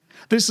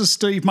This is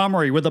Steve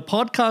Mummery with a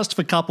podcast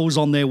for couples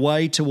on their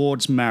way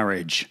towards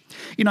marriage.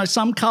 You know,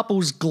 some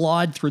couples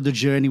glide through the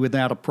journey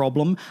without a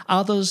problem,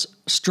 others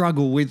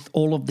struggle with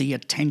all of the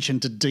attention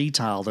to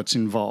detail that's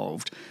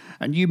involved,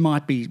 and you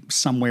might be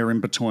somewhere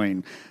in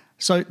between.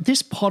 So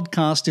this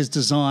podcast is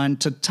designed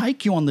to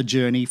take you on the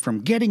journey from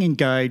getting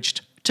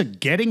engaged to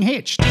getting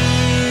hitched.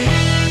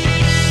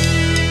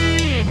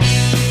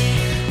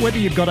 Whether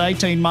you've got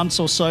 18 months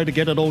or so to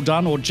get it all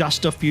done or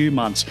just a few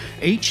months,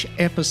 each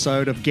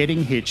episode of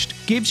Getting Hitched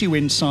gives you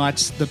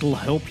insights that'll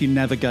help you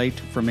navigate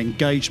from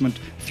engagement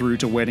through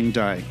to wedding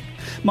day.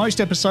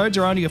 Most episodes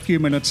are only a few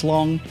minutes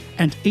long,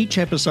 and each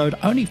episode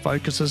only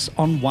focuses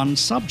on one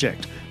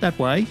subject. That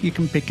way, you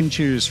can pick and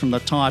choose from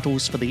the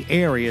titles for the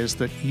areas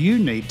that you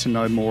need to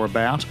know more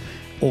about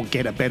or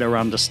get a better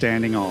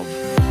understanding of.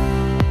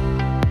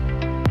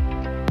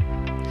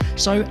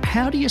 So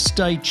how do you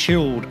stay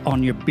chilled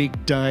on your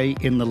big day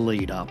in the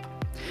lead up?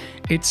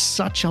 It's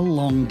such a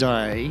long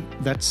day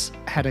that's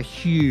had a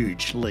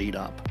huge lead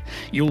up.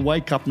 You'll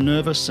wake up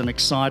nervous and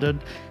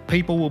excited,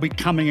 people will be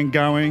coming and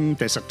going,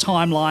 there's a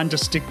timeline to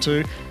stick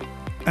to,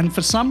 and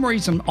for some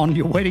reason on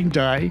your wedding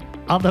day,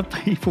 other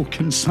people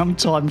can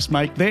sometimes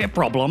make their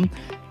problem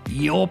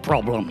your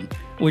problem,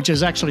 which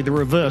is actually the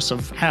reverse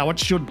of how it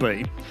should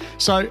be.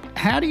 So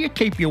how do you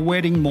keep your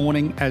wedding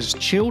morning as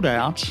chilled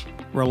out,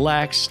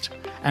 relaxed,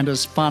 and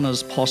as fun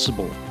as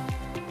possible?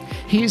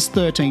 Here's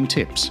 13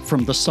 tips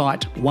from the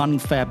site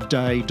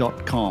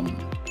onefabday.com.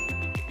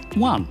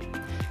 1.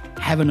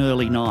 Have an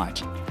early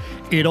night.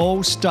 It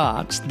all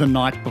starts the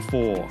night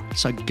before,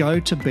 so go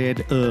to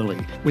bed early.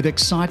 With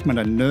excitement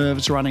and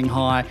nerves running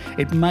high,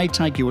 it may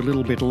take you a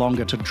little bit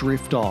longer to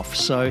drift off,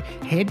 so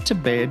head to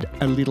bed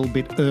a little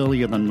bit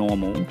earlier than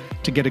normal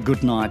to get a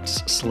good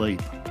night's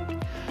sleep.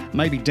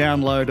 Maybe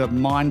download a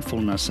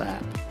mindfulness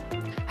app.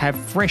 Have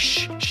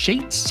fresh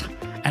sheets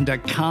and a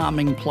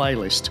calming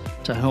playlist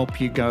to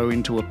help you go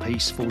into a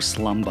peaceful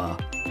slumber.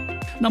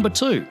 Number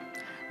 2,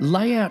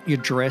 lay out your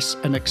dress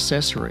and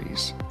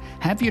accessories.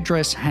 Have your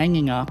dress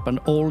hanging up and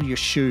all your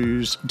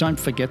shoes, don't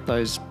forget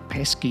those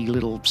pesky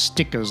little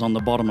stickers on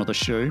the bottom of the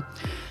shoe,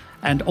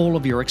 and all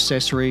of your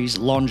accessories,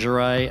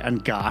 lingerie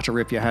and garter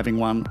if you're having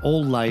one,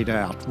 all laid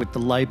out with the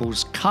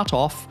labels cut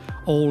off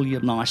all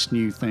your nice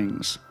new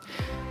things.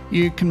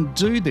 You can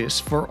do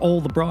this for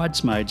all the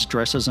bridesmaids'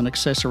 dresses and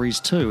accessories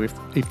too,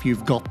 if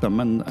you've got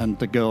them and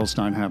the girls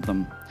don't have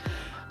them.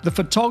 The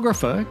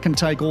photographer can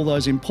take all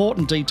those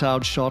important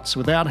detailed shots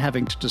without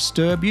having to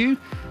disturb you,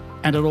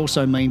 and it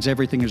also means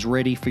everything is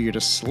ready for you to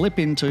slip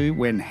into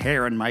when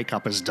hair and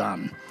makeup is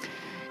done.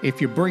 If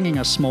you're bringing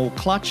a small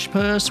clutch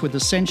purse with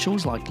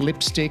essentials like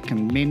lipstick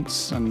and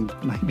mints and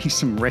maybe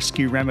some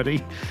rescue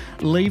remedy,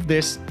 leave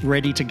this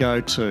ready to go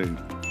too.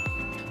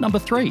 Number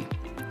 3.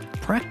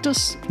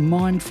 Practice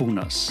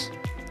mindfulness.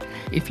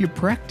 If you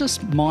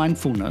practice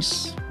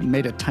mindfulness,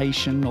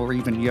 meditation, or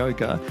even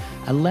yoga,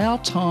 allow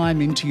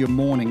time into your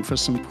morning for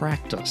some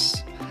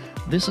practice.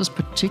 This is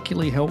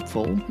particularly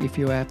helpful if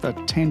you have a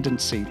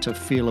tendency to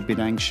feel a bit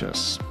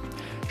anxious.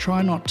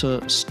 Try not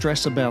to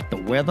stress about the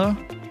weather.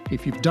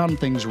 If you've done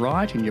things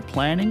right in your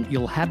planning,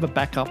 you'll have a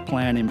backup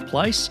plan in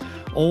place.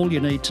 All you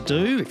need to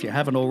do, if you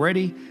haven't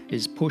already,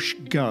 is push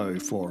go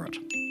for it.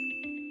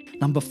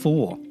 Number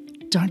 4.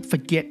 Don't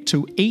forget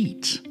to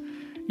eat.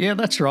 Yeah,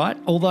 that's right.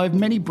 Although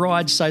many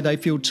brides say they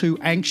feel too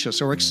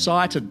anxious or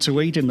excited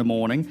to eat in the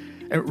morning,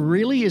 it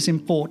really is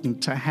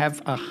important to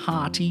have a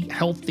hearty,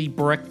 healthy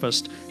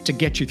breakfast to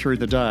get you through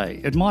the day.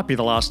 It might be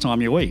the last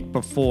time you eat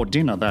before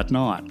dinner that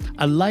night.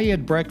 A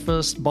layered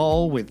breakfast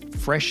bowl with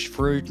fresh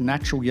fruit,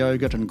 natural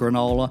yogurt and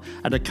granola,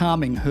 and a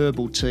calming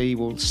herbal tea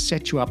will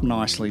set you up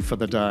nicely for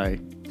the day.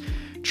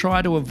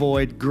 Try to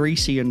avoid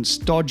greasy and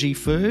stodgy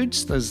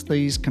foods, as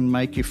these can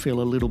make you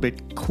feel a little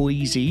bit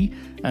queasy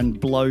and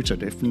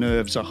bloated if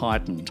nerves are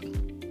heightened.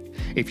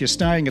 If you're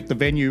staying at the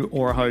venue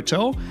or a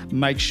hotel,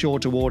 make sure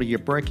to order your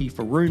brekkie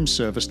for room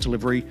service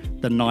delivery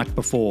the night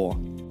before.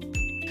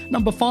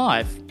 Number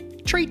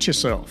 5, treat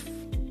yourself.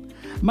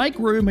 Make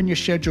room in your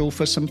schedule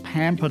for some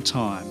pamper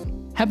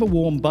time. Have a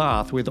warm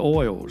bath with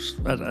oils,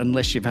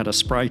 unless you've had a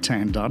spray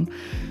tan done.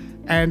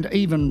 And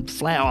even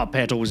flower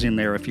petals in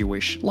there if you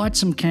wish. Light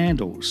some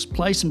candles,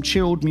 play some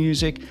chilled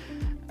music,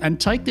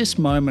 and take this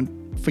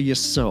moment for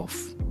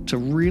yourself to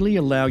really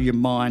allow your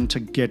mind to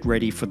get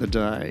ready for the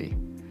day.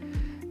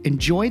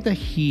 Enjoy the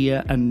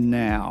here and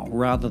now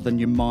rather than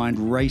your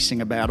mind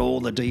racing about all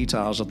the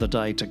details of the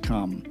day to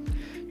come.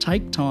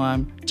 Take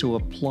time to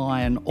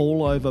apply an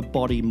all-over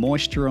body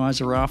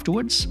moisturiser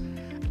afterwards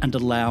and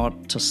allow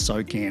it to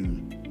soak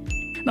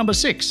in. Number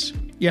 6,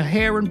 your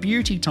hair and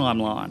beauty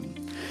timeline.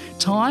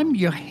 Time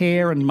your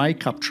hair and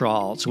makeup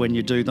trials when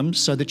you do them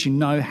so that you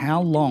know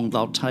how long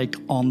they'll take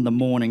on the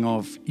morning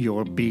of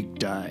your big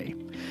day.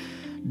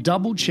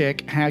 Double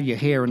check how your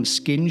hair and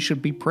skin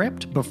should be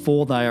prepped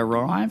before they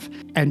arrive,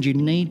 and you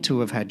need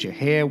to have had your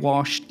hair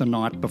washed the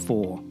night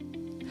before.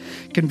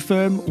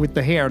 Confirm with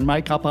the hair and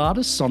makeup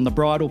artists on the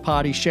bridal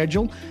party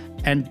schedule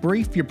and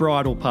brief your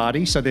bridal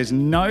party so there's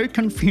no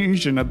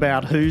confusion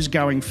about who's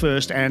going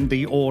first and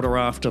the order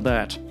after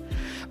that.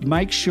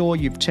 Make sure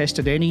you've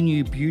tested any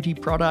new beauty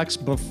products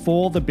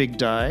before the big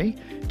day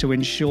to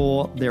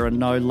ensure there are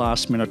no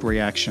last-minute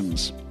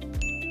reactions.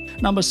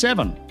 Number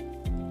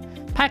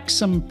 7, pack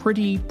some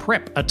pretty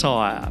prep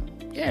attire.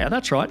 Yeah,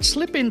 that's right.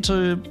 Slip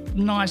into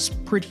nice,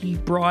 pretty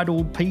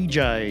bridal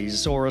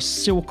PJs or a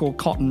silk or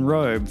cotton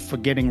robe for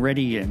getting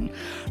ready in.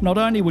 Not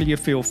only will you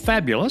feel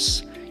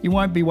fabulous, you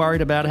won't be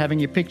worried about having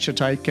your picture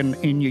taken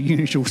in your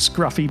usual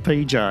scruffy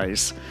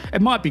PJs.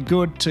 It might be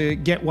good to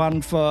get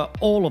one for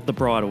all of the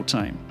bridal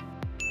team.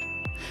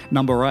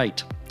 Number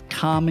 8,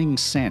 calming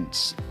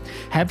scents.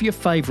 Have your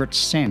favourite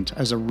scent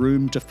as a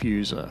room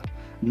diffuser,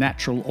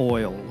 natural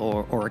oil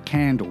or a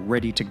candle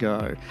ready to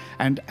go.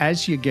 And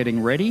as you're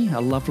getting ready, a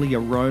lovely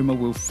aroma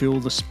will fill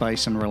the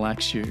space and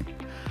relax you.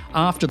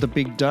 After the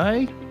big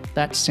day,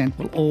 that scent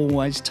will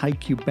always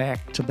take you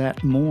back to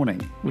that morning,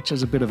 which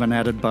is a bit of an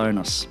added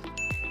bonus.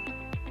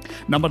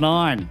 Number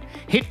 9,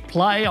 hit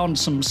play on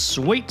some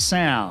sweet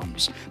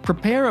sounds.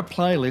 Prepare a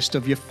playlist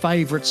of your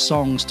favourite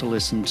songs to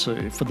listen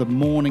to for the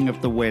morning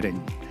of the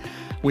wedding,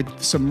 with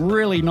some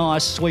really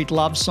nice sweet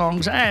love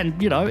songs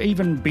and,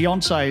 even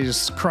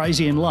Beyonce's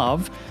Crazy in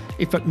Love.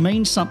 If it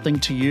means something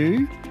to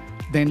you,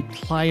 then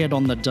play it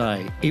on the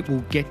day. It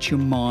will get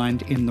your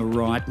mind in the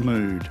right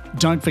mood.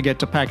 Don't forget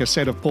to pack a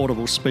set of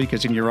portable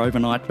speakers in your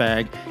overnight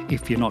bag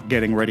if you're not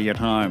getting ready at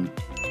home.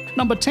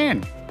 Number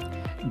 10,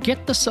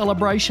 get the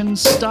celebration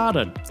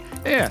started.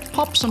 Yeah,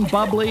 pop some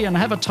bubbly and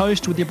have a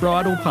toast with your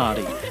bridal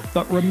party.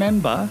 But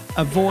remember,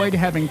 avoid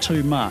having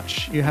too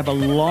much. You have a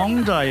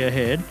long day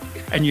ahead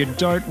and you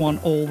don't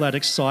want all that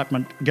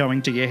excitement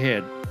going to your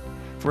head.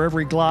 For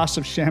every glass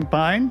of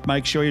champagne,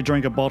 make sure you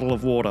drink a bottle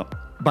of water.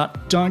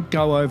 But don't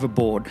go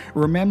overboard.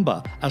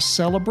 Remember, a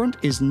celebrant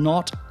is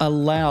not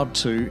allowed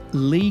to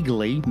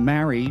legally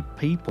marry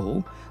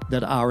people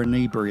that are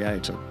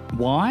inebriated.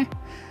 Why?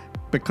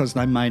 Because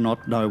they may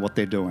not know what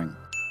they're doing.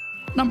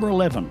 Number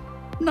 11,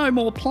 no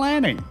more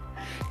planning.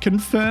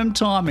 Confirm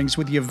timings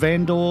with your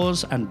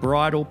vendors and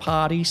bridal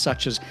party,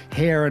 such as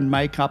hair and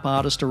makeup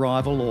artist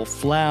arrival or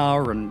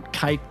flower and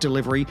cake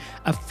delivery,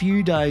 a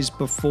few days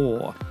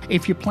before.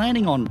 If you're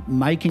planning on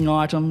making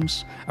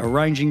items,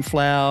 arranging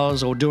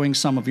flowers or doing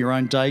some of your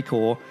own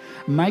decor,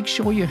 make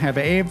sure you have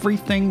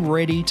everything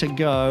ready to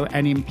go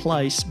and in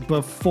place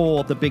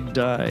before the big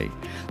day.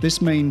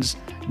 This means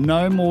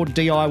no more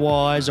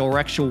DIYs or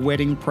actual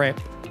wedding prep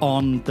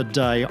on the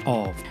day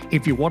of.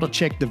 If you want to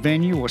check the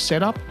venue or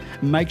setup,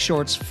 make sure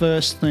it's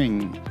first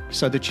thing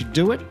so that you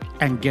do it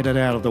and get it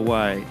out of the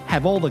way.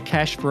 Have all the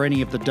cash for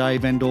any of the day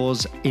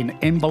vendors in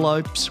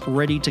envelopes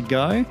ready to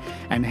go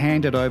and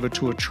hand it over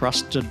to a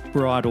trusted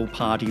bridal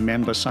party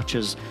member such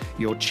as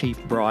your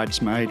chief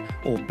bridesmaid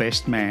or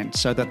best man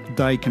so that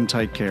they can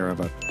take care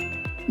of it.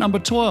 Number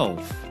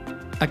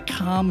 12, a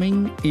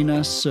calming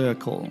inner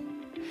circle.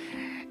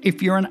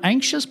 If you're an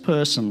anxious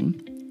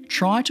person,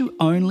 try to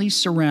only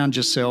surround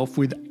yourself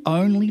with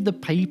only the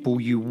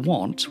people you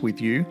want with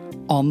you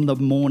on the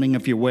morning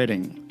of your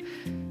wedding.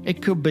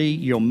 It could be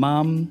your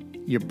mum,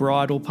 your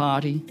bridal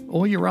party,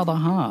 or your other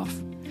half.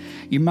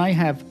 You may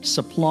have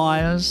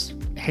suppliers,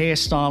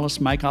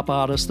 hairstylist, makeup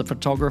artist, the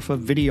photographer,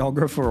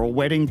 videographer, or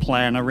wedding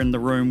planner in the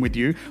room with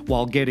you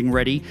while getting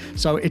ready,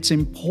 so it's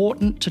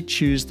important to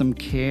choose them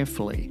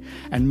carefully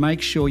and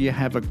make sure you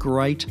have a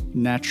great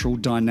natural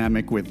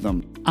dynamic with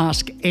them.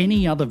 Ask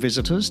any other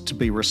visitors to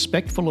be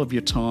respectful of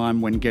your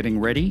time when getting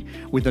ready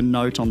with a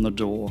note on the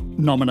door.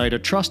 Nominate a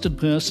trusted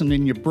person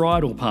in your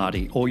bridal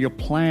party or your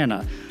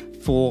planner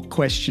for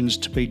questions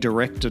to be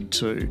directed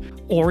to,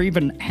 or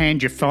even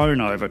hand your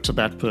phone over to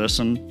that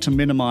person to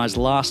minimise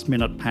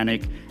last-minute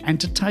panic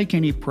and to take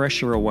any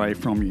pressure away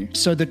from you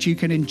so that you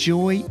can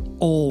enjoy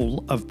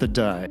all of the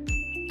day.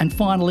 And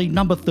finally,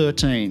 number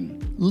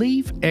 13,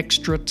 leave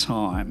extra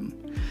time.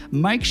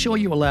 Make sure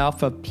you allow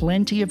for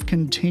plenty of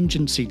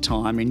contingency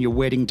time in your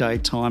wedding day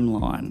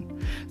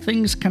timeline.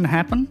 Things can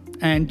happen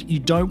and you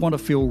don't want to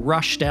feel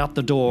rushed out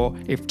the door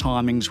if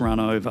timings run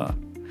over.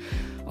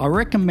 I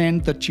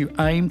recommend that you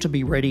aim to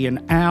be ready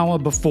an hour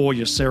before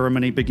your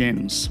ceremony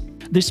begins.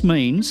 This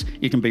means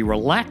you can be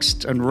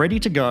relaxed and ready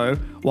to go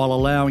while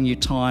allowing you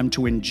time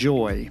to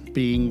enjoy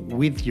being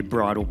with your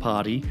bridal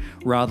party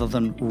rather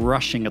than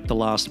rushing at the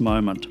last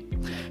moment.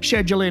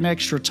 Schedule in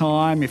extra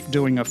time if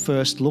doing a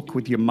first look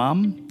with your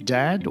mum,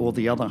 dad, or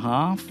the other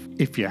half,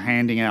 if you're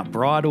handing out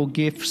bridal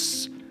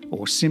gifts,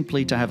 or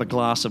simply to have a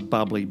glass of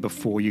bubbly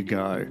before you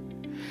go.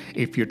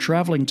 If you're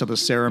travelling to the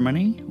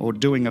ceremony or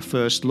doing a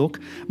first look,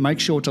 make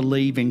sure to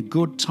leave in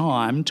good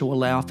time to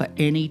allow for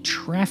any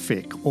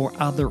traffic or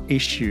other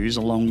issues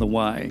along the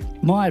way.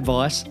 My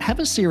advice, have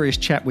a serious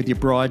chat with your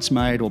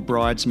bridesmaid or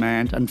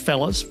bridesman, and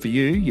fellas, for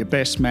you, your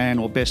best man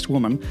or best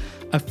woman,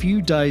 a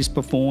few days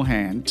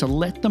beforehand to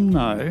let them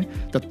know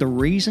that the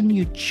reason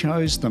you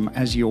chose them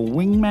as your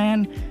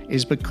wingman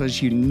is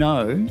because you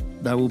know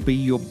they will be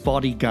your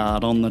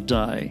bodyguard on the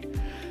day.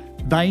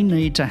 They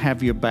need to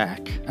have your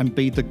back and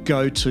be the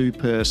go-to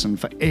person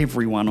for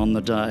everyone on the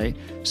day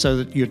so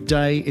that your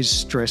day is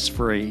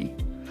stress-free.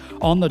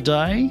 On the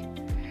day,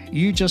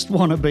 you just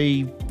want to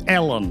be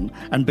Ellen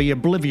and be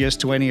oblivious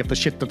to any of the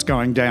shit that's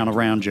going down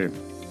around you.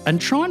 And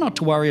try not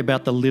to worry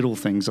about the little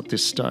things at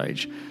this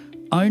stage.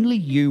 Only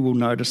you will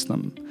notice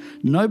them.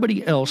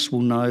 Nobody else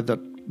will know that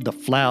the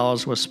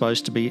flowers were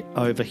supposed to be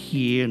over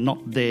here, not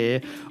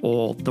there,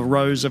 or the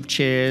rows of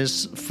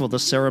chairs for the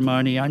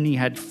ceremony only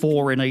had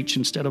 4 in each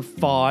instead of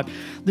 5.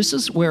 This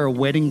is where a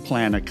wedding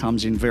planner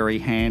comes in very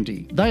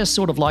handy. They are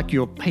sort of like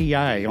your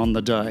PA on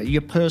the day,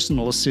 your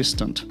personal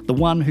assistant, the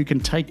one who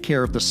can take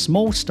care of the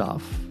small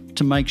stuff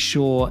to make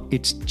sure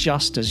it's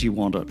just as you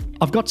want it.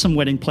 I've got some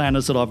wedding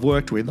planners that I've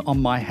worked with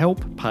on my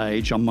help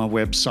page on my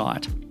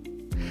website.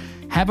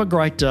 Have a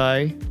great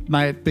day.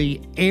 May it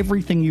be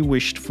everything you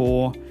wished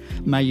for.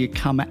 May you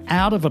come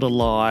out of it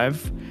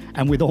alive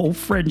and with all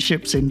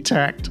friendships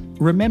intact.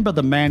 Remember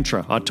the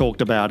mantra I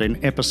talked about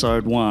in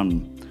episode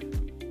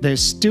 1.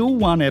 There's still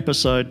one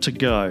episode to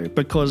go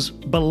because,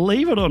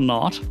 believe it or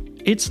not,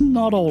 it's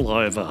not all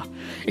over.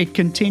 It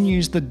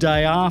continues the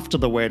day after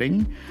the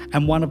wedding,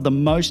 and one of the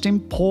most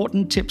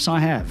important tips I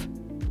have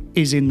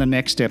is in the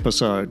next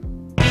episode.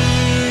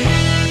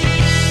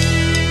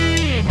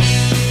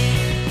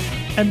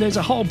 And there's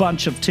a whole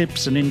bunch of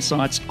tips and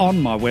insights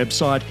on my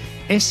website,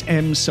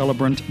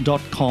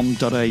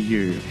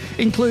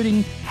 smcelebrant.com.au,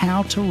 including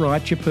how to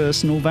write your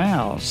personal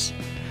vows,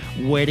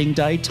 wedding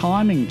day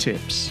timing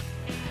tips,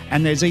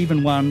 and there's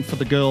even one for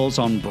the girls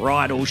on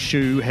bridal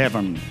shoe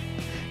heaven.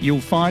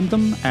 You'll find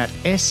them at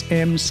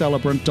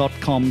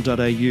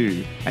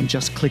smcelebrant.com.au and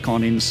just click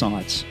on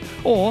Insights,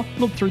 or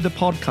look through the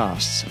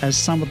podcasts as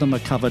some of them are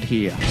covered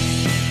here.